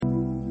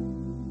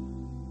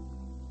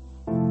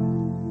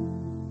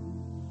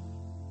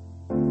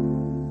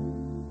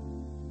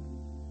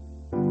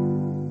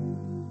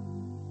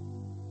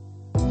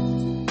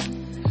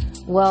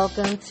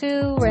Welcome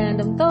to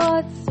Random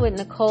Thoughts with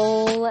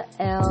Nicole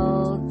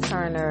L.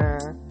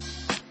 Turner.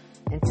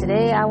 And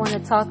today I want to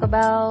talk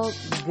about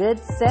good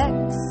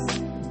sex,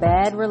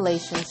 bad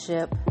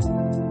relationship.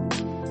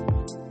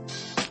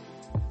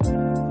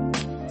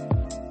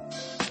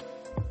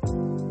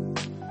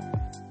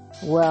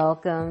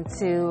 Welcome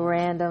to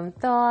Random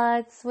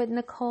Thoughts with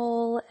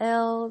Nicole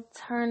L.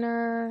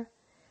 Turner.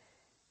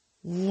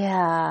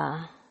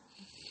 Yeah,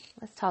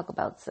 let's talk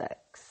about sex.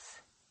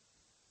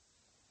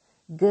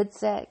 Good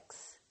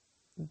sex,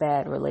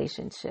 bad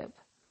relationship.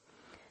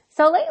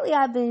 So lately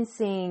I've been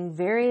seeing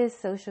various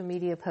social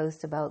media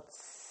posts about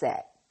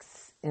sex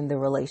in the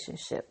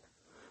relationship.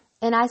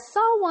 And I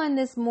saw one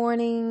this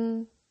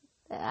morning.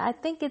 I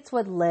think it's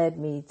what led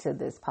me to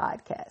this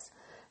podcast.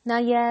 Now,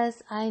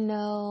 yes, I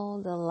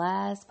know the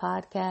last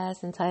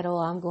podcast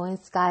entitled I'm Going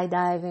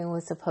Skydiving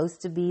was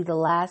supposed to be the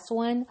last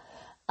one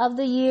of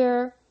the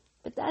year.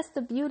 But that's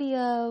the beauty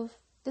of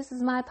this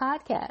is my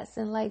podcast.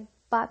 And like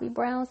Bobby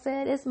Brown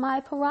said, it's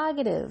my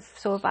prerogative.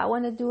 So if I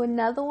want to do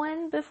another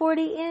one before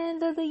the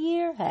end of the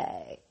year,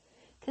 hey,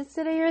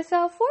 consider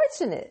yourself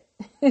fortunate.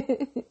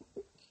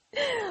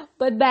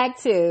 But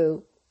back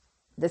to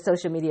the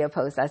social media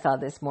post I saw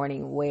this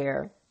morning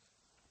where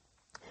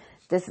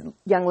this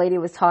young lady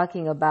was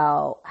talking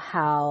about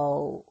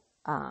how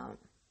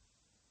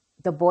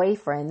the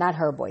boyfriend, not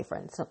her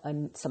boyfriend,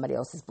 somebody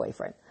else's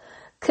boyfriend,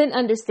 couldn't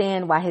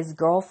understand why his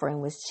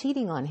girlfriend was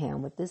cheating on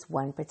him with this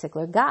one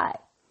particular guy.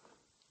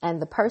 And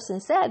the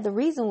person said the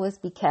reason was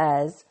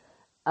because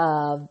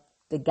of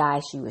the guy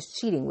she was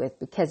cheating with,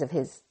 because of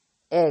his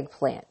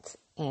eggplant.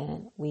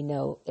 And we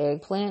know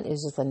eggplant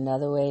is just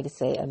another way to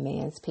say a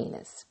man's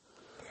penis.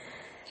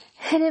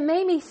 And it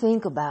made me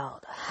think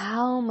about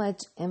how much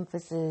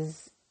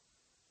emphasis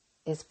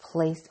is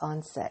placed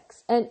on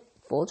sex. And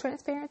full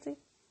transparency,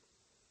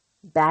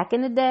 back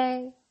in the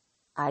day,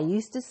 I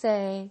used to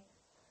say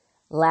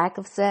lack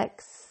of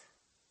sex,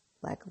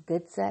 lack of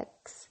good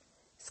sex,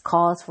 it's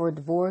cause for a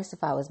divorce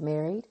if I was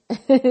married,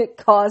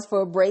 cause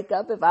for a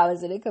breakup if I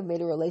was in a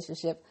committed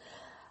relationship.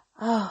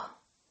 Oh,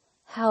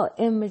 how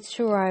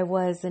immature I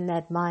was in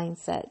that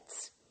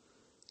mindset.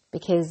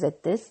 Because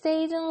at this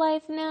stage in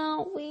life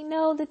now, we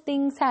know that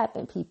things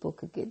happen. People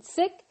could get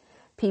sick.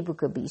 People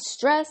could be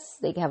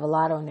stressed. They have a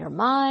lot on their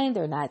mind.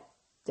 They're not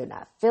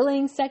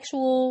feeling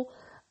sexual.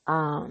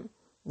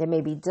 They may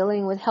be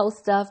dealing with health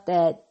stuff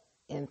that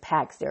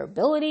impacts their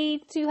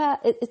ability to have.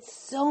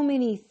 It's so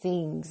many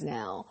things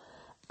now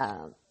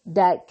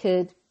that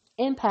could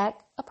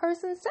impact a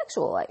person's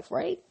sexual life,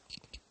 right?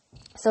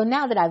 So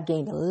now that I've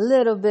gained a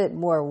little bit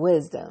more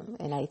wisdom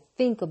and I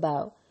think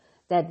about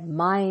that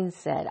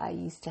mindset I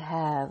used to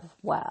have,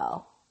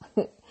 wow,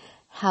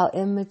 how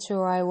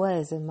immature I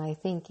was in my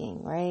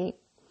thinking, right?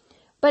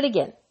 But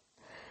again,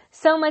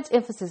 so much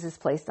emphasis is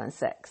placed on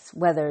sex,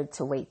 whether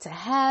to wait to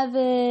have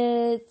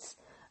it,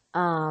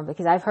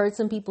 because I've heard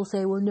some people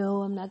say, well,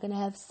 no, I'm not going to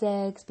have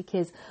sex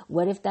because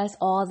what if that's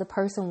all the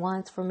person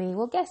wants from me?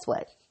 Well, guess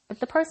what? If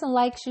the person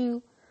likes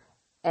you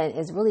and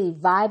is really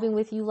vibing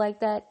with you like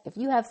that, if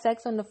you have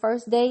sex on the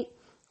first date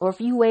or if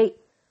you wait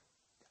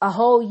a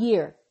whole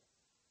year,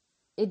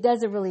 it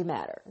doesn't really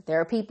matter. There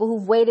are people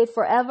who've waited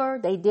forever.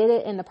 They did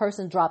it and the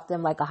person dropped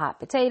them like a hot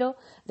potato.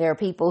 There are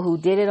people who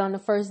did it on the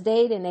first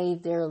date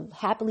and they're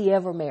happily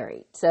ever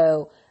married.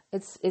 So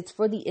it's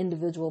for the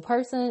individual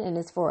person and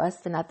it's for us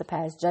to not to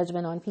pass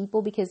judgment on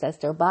people because that's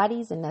their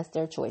bodies and that's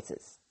their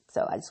choices.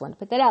 So I just want to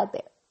put that out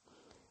there.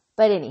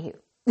 But anywho,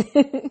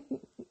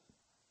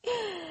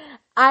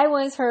 I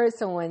once heard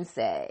someone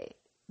say,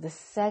 the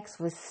sex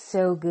was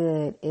so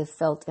good, it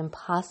felt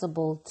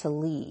impossible to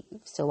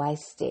leave. So I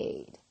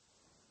stayed.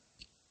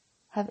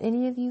 Have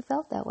any of you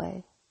felt that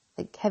way?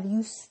 Like, have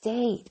you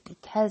stayed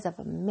because of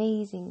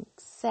amazing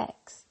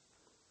sex?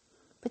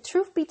 But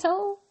truth be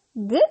told,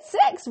 good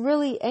sex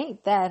really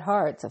ain't that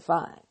hard to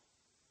find.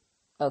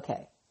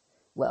 Okay.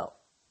 Well,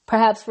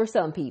 perhaps for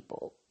some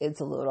people,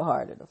 it's a little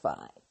harder to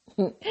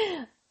find.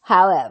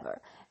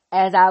 However,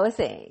 as I was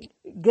saying,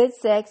 good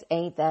sex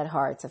ain't that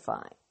hard to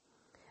find.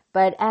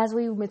 But as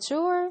we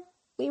mature,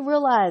 we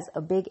realize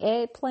a big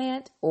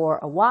eggplant or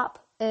a WAP,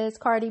 as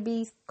Cardi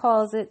B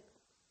calls it,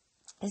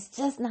 it's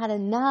just not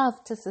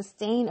enough to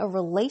sustain a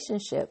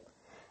relationship.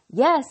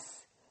 Yes,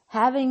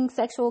 having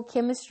sexual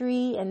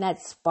chemistry and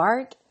that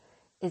spark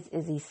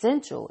is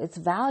essential. It's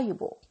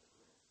valuable.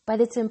 But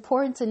it's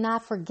important to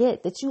not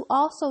forget that you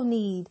also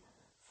need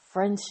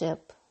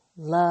friendship,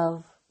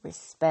 love,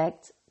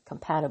 respect,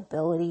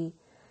 compatibility,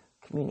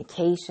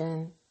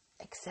 communication,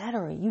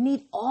 etc. You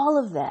need all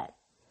of that.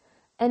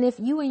 And if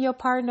you and your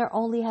partner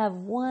only have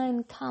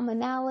one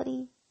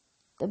commonality,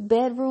 the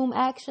bedroom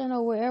action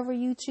or wherever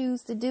you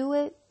choose to do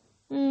it,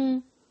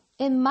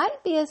 it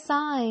might be a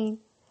sign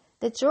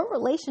that your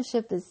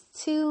relationship is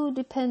too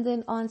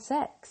dependent on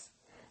sex.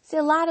 See,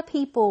 a lot of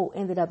people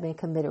ended up in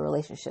committed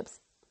relationships,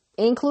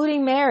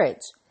 including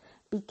marriage,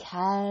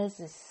 because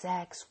the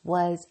sex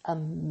was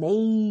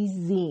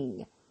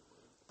amazing.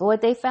 But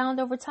what they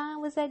found over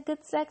time was that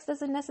good sex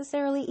doesn't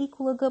necessarily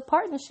equal a good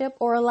partnership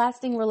or a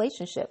lasting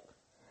relationship.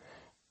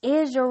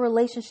 Is your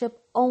relationship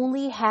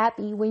only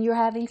happy when you're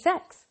having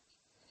sex?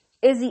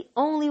 Is the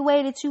only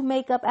way that you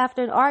make up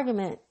after an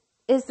argument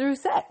is through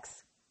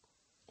sex?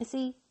 And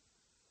see,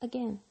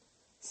 again,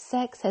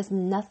 sex has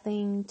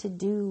nothing to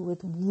do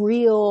with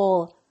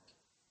real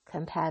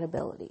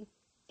compatibility.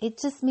 It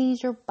just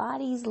means your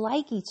bodies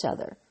like each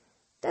other.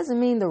 Doesn't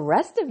mean the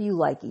rest of you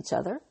like each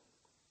other.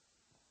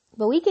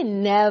 But we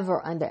can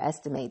never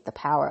underestimate the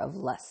power of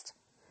lust.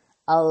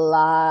 A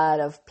lot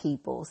of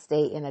people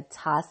stay in a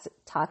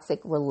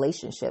toxic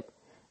relationship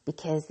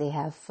because they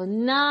have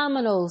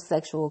phenomenal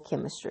sexual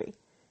chemistry.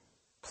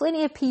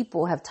 Plenty of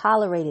people have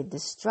tolerated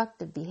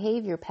destructive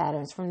behavior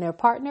patterns from their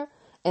partner,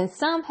 and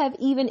some have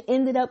even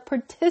ended up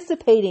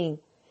participating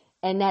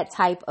in that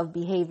type of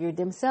behavior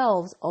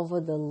themselves over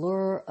the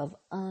lure of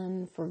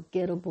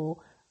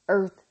unforgettable,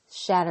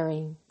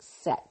 earth-shattering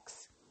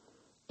sex.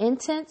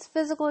 Intense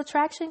physical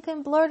attraction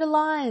can blur the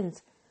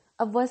lines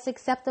of what's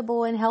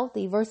acceptable and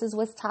healthy versus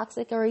what's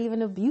toxic or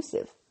even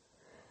abusive.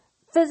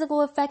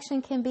 Physical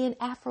affection can be an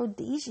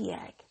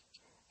aphrodisiac.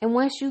 And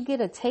once you get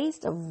a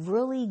taste of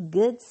really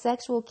good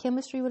sexual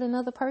chemistry with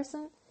another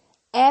person,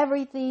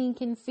 everything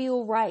can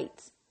feel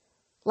right.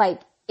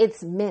 Like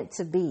it's meant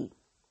to be.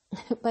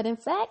 But in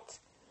fact,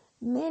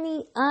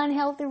 many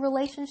unhealthy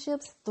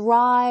relationships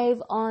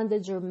thrive on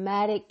the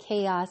dramatic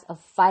chaos of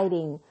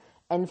fighting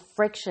and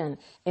friction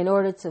in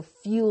order to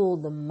fuel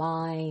the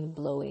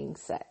mind-blowing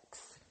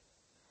sex.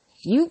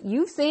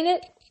 You've seen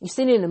it. You've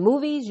seen it in the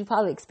movies. You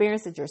probably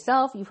experienced it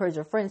yourself. You've heard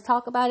your friends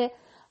talk about it.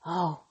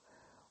 Oh,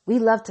 we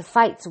love to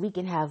fight so we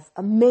can have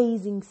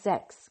amazing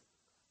sex.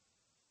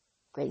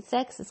 Great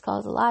sex has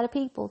caused a lot of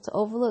people to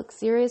overlook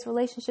serious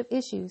relationship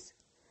issues.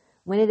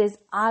 When it is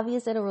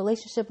obvious that a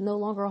relationship no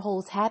longer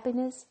holds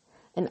happiness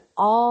and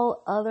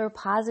all other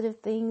positive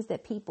things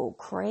that people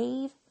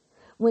crave,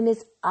 when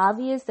it's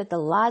obvious that the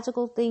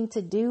logical thing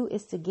to do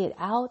is to get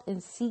out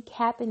and seek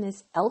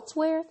happiness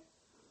elsewhere,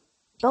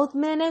 both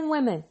men and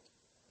women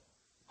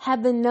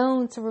have been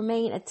known to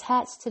remain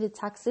attached to the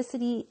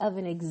toxicity of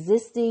an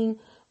existing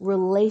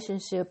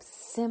relationship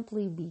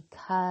simply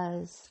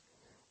because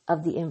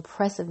of the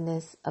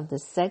impressiveness of the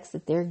sex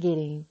that they're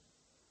getting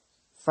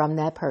from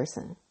that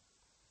person.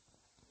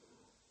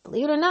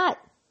 Believe it or not,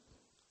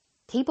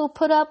 people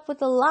put up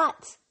with a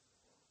lot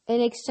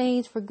in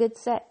exchange for good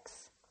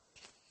sex.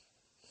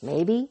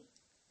 Maybe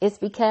it's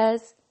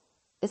because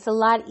it's a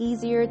lot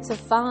easier to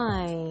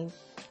find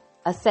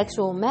a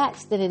sexual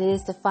match than it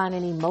is to find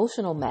an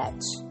emotional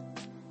match.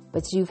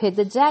 But you've hit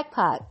the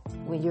jackpot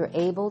when you're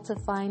able to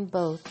find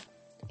both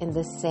in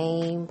the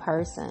same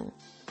person.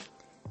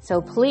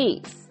 So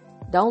please,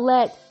 don't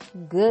let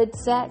good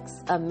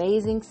sex,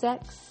 amazing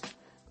sex,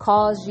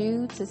 cause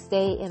you to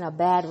stay in a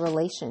bad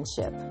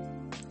relationship.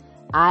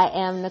 I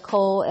am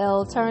Nicole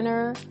L.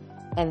 Turner,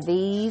 and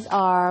these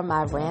are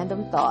my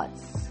random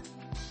thoughts.